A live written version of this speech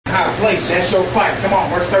places. That's your fight. Come on,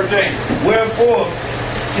 verse 13. Wherefore,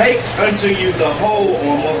 take unto you the whole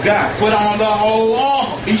armor of God. Put on the whole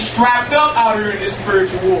armor. Be strapped up out here in this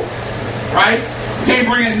spiritual war. Right? You can't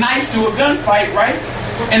bring a knife to a gunfight, right?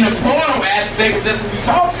 And the carnal aspect of this what we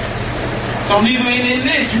talking. So neither in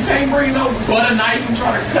this, you can't bring no butter knife and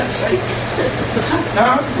try to cut Satan.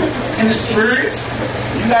 In the spirits,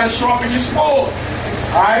 you got to sharpen your sword.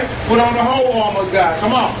 Alright? Put on the whole armor of God.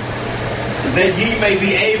 Come on. That ye may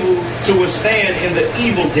be able to withstand in the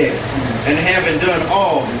evil day, and having done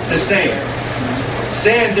all to stand.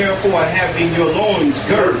 Stand therefore, having your loins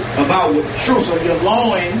girt about with truth. So your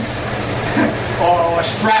loins are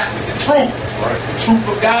strapped with the truth. Right. The truth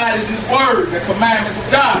of God is His word, the commandments of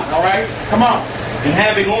God. All right, come on. And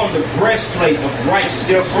having on the breastplate of righteousness.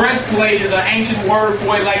 Your breastplate is an ancient word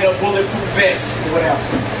for it, like a bulletproof vest or whatever.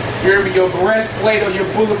 You hear me? Your breastplate or your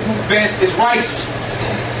bulletproof vest is righteousness.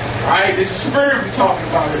 All right, this is spirit we're talking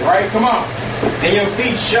about here. Right, come on. And your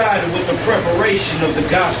feet shod with the preparation of the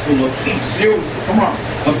gospel of peace. Beautiful. Come on.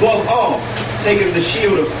 Above all, taking the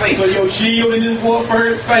shield of faith. So your shield in this warfare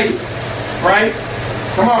is faith. Right?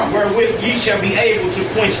 Come on. Wherewith ye shall be able to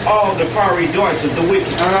quench all the fiery darts of the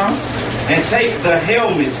wicked. And take the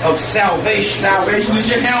helmet of salvation. Salvation is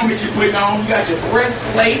your helmet you're putting on. You got your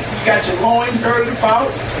breastplate. You got your loins girded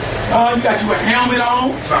about. You got your helmet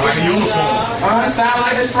on. Sound like a uniform. Sound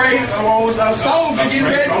like a straight soldier getting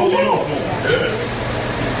ready for war.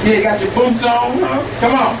 Yeah, you got your boots on.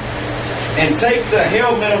 Come on. And take the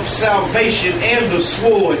helmet of salvation and the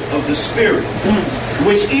sword of the Spirit,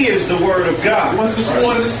 which is the word of God. What's the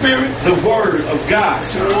sword of the Spirit? The word of God. The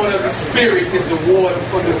sword of the Spirit is the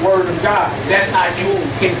word of God. That's how you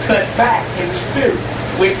can cut back in the Spirit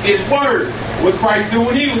with His word. What Christ did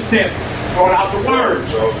when He was tempted. Brought out the word.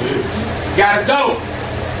 Gotta go.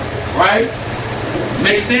 Right?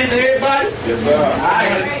 Make sense to everybody? Yes, sir.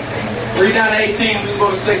 Alright. Read down to 18. We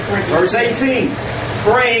go to 2 Corinthians. Verse 18.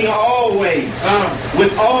 Praying always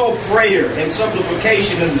with all prayer and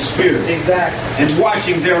supplication in the Spirit. Exactly. And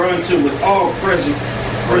watching thereunto with all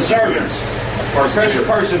perseverance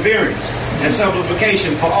and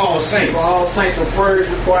supplication for all saints. For all saints, so prayer is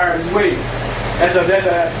required as well. That's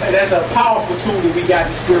a powerful tool that we got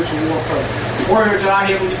in spiritual warfare. Word to our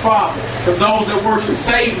Heavenly Father. Because those that worship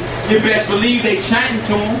Satan, you best believe they chanting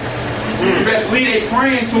to him. You best believe they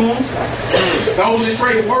praying to him. Those that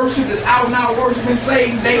straight worship, that's out and out worshiping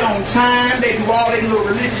Satan, they on time. They do all their little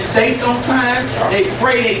religious dates on time. They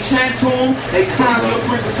pray, they chant to him. They conjure up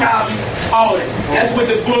principalities, all that. That's what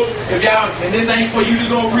the book, if y'all, and this ain't for you to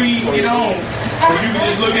go read and get on. But you can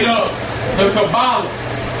just look it up. The Kabbalah.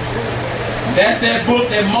 That's that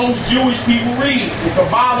book that most Jewish people read. The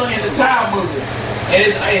Kabbalah and the Talmud.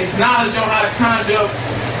 And it's knowledge on how to conjure up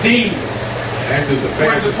demons. That's just the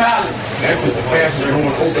fastest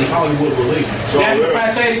growing open Hollywood religion. That's the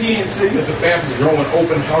fast. Say it again. See? It's the fastest growing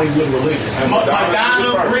open Hollywood religion.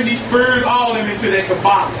 Madonna, Britney Spears, all of them into that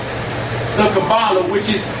Kabbalah. The Kabbalah, which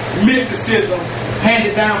is mysticism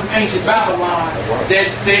handed down from ancient Babylon,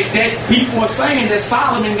 that people are saying that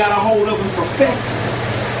Solomon got a hold of and perfected.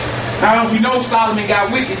 Now we know Solomon got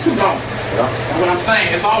wicked too, don't we? Yeah. That's what I'm saying.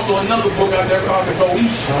 There's also another book out there called the Goetia.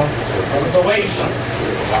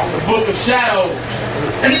 The Book of Shadows.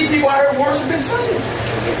 And these people out here worshiping Satan.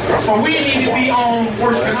 So we need to be on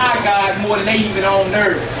worshiping our God more than they even on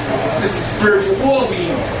theirs. This is spiritual war we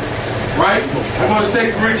in. Right? I'm going to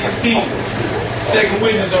 2 Corinthians 10. Second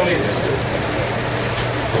witness on this.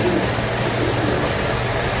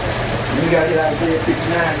 We got to get Isaiah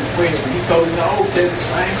 59 as well. He told in the Old Testament the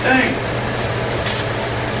same thing.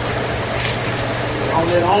 On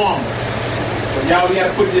that armor. So y'all, we got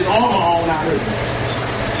to put this armor on out here.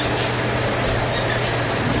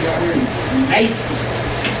 We got here naked.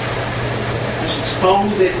 Just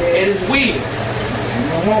expose it at his will. You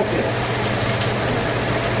don't want that.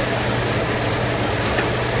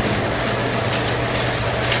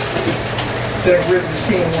 Second Corinthians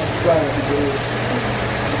 10, 1-5.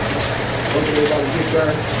 Okay, everybody get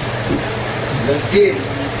there. Let's get it.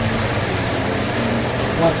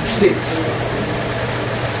 1-6.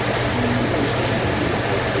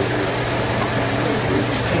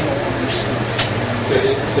 That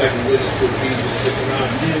is the second witness to Ephesians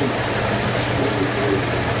 6:9.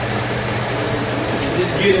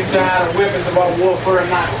 Just get into how the weapons of our warfare are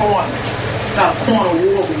not corner. It's not a corner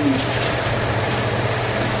war we need.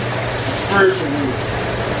 It's a spiritual war.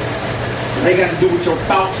 They got to do with your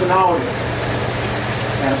thoughts and all that.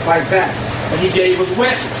 Got to fight back. And He gave us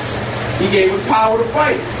weapons. He gave us power to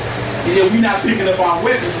fight. We're not picking up our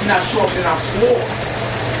weapons. We're not sharpening our swords.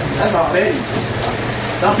 That's all that is.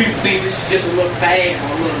 Some people think this is just a little fad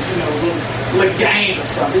or a little, you know, little game or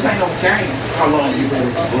something. This ain't no game. How long you been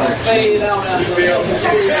with the black Fade out after feel me?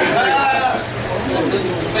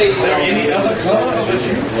 Is there any other colors that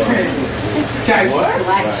you? Guys,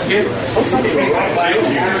 black children. I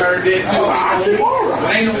heard that too.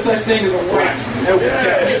 There ain't no such thing as a white. That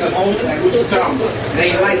what like what you talking about? It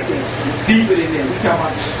ain't like that. It's deeper than that. We talking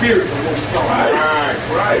about the spirit of what we talking about.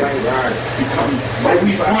 Right. Like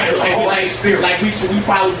we French, like we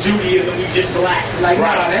follow Judaism, we just black. Like,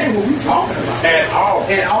 nah, that ain't what we talking about. At all.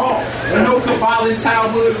 There's no Kabbalah and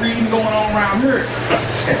Talmud reading going on around here.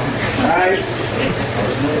 Alright?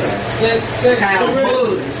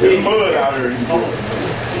 Talmud. There's mud out here. 2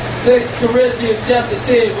 Corinthians chapter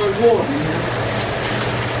 10, verse 1.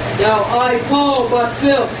 Now I, Paul,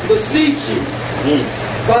 myself, beseech you,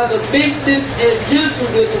 by the meekness and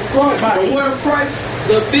gentleness of Christ. By the word of Christ?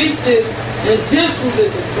 The meekness and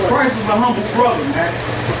gentleness of Christ. Christ was a humble brother, man.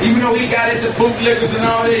 Even though he got into bootlickers and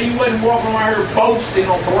all that, he wasn't walking around here boasting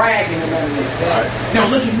or bragging or none of that. Right. Now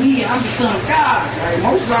look at me, I'm the son of God. Right?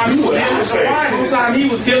 Most of the time he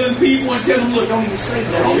was healing people and telling them, look, don't even say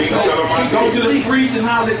that. Go to the priest and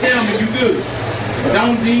holler at them and you good. But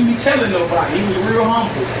don't even be telling nobody. He was real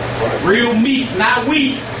humble. Right. Real meek. Not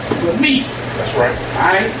weak, but meek. That's right.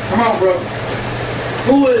 Alright? Come on, brother.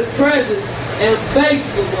 Who in presence and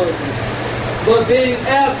faces among you, but being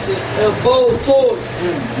absent and bold towards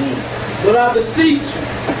you. But I beseech you,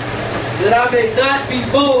 that I may not be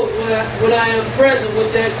bold when I am present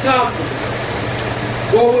with that confidence,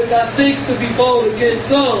 wherewith I think to be bold against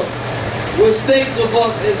some, which think of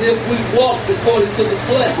us as if we walked according to the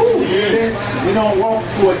flesh. We don't walk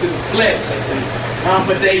according to the flesh.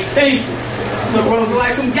 But they think. Look, brother,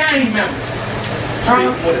 like some gang members.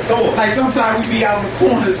 Like sometimes we be out in the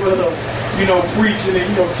corners with her, you know, preaching and,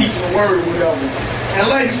 you know, teaching the word or whatever. And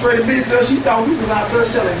lady straight admitted to us, she thought we was out there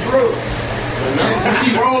selling drugs. And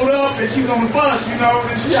she rolled up and she was on the bus, you know,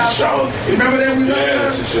 and she out there. Remember that we were there?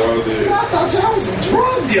 Yeah, she sure did. I thought y'all was some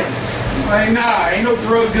drug dealers. Like, nah, ain't no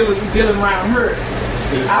drug dealers dealing around here.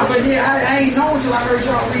 I ain't know until I heard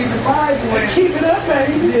y'all reading the Bible. And keep it up,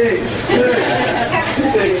 baby. Yeah. She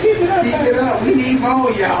said, keep it up. Keep it up. We need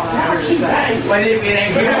more, y'all. But if it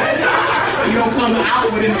ain't good, you don't come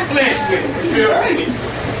out within the flesh with it.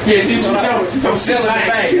 Yeah, then she told us. She told us sell it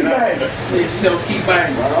back. Yeah, she told us keep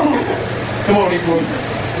buying. Come on, Hebrew.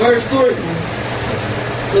 Verse 3.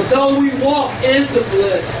 But though we walk in the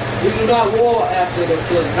flesh, we do not war after the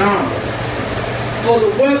flesh. For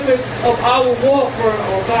the weapons of our warfare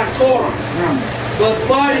are not carnal, but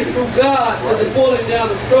mighty through God to the pulling down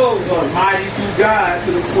of strongholds. Mighty through God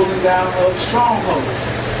to the pulling down of strongholds.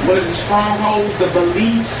 What are the strongholds? The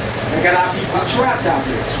beliefs that got our people trapped out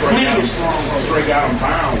there. Plenty of strongholds. Straight got them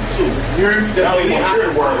bound too. You hear me?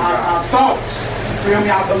 Our thoughts. You feel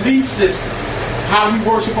me? Our belief system. How we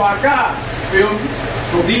worship our God. You feel me?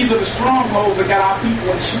 So these are the strongholds that got our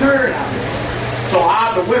people ensnared out there. So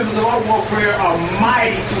the weapons of our warfare are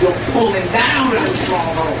mighty to the pulling down of the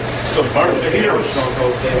strongholds. Subvert the heroes.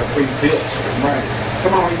 Strongholds that are pre-built. Right.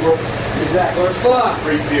 Come on, Hebrew. Exactly. Verse 5.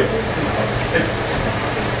 Pre-built.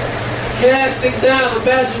 Casting down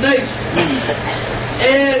imagination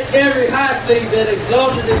and every high thing that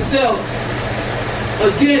exalted itself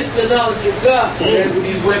against the knowledge of God. So that's what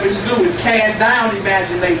these weapons do. It cast down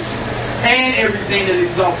imagination and everything that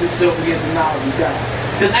exalts itself against the knowledge of God.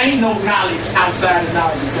 There ain't no knowledge outside the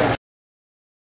knowledge of God.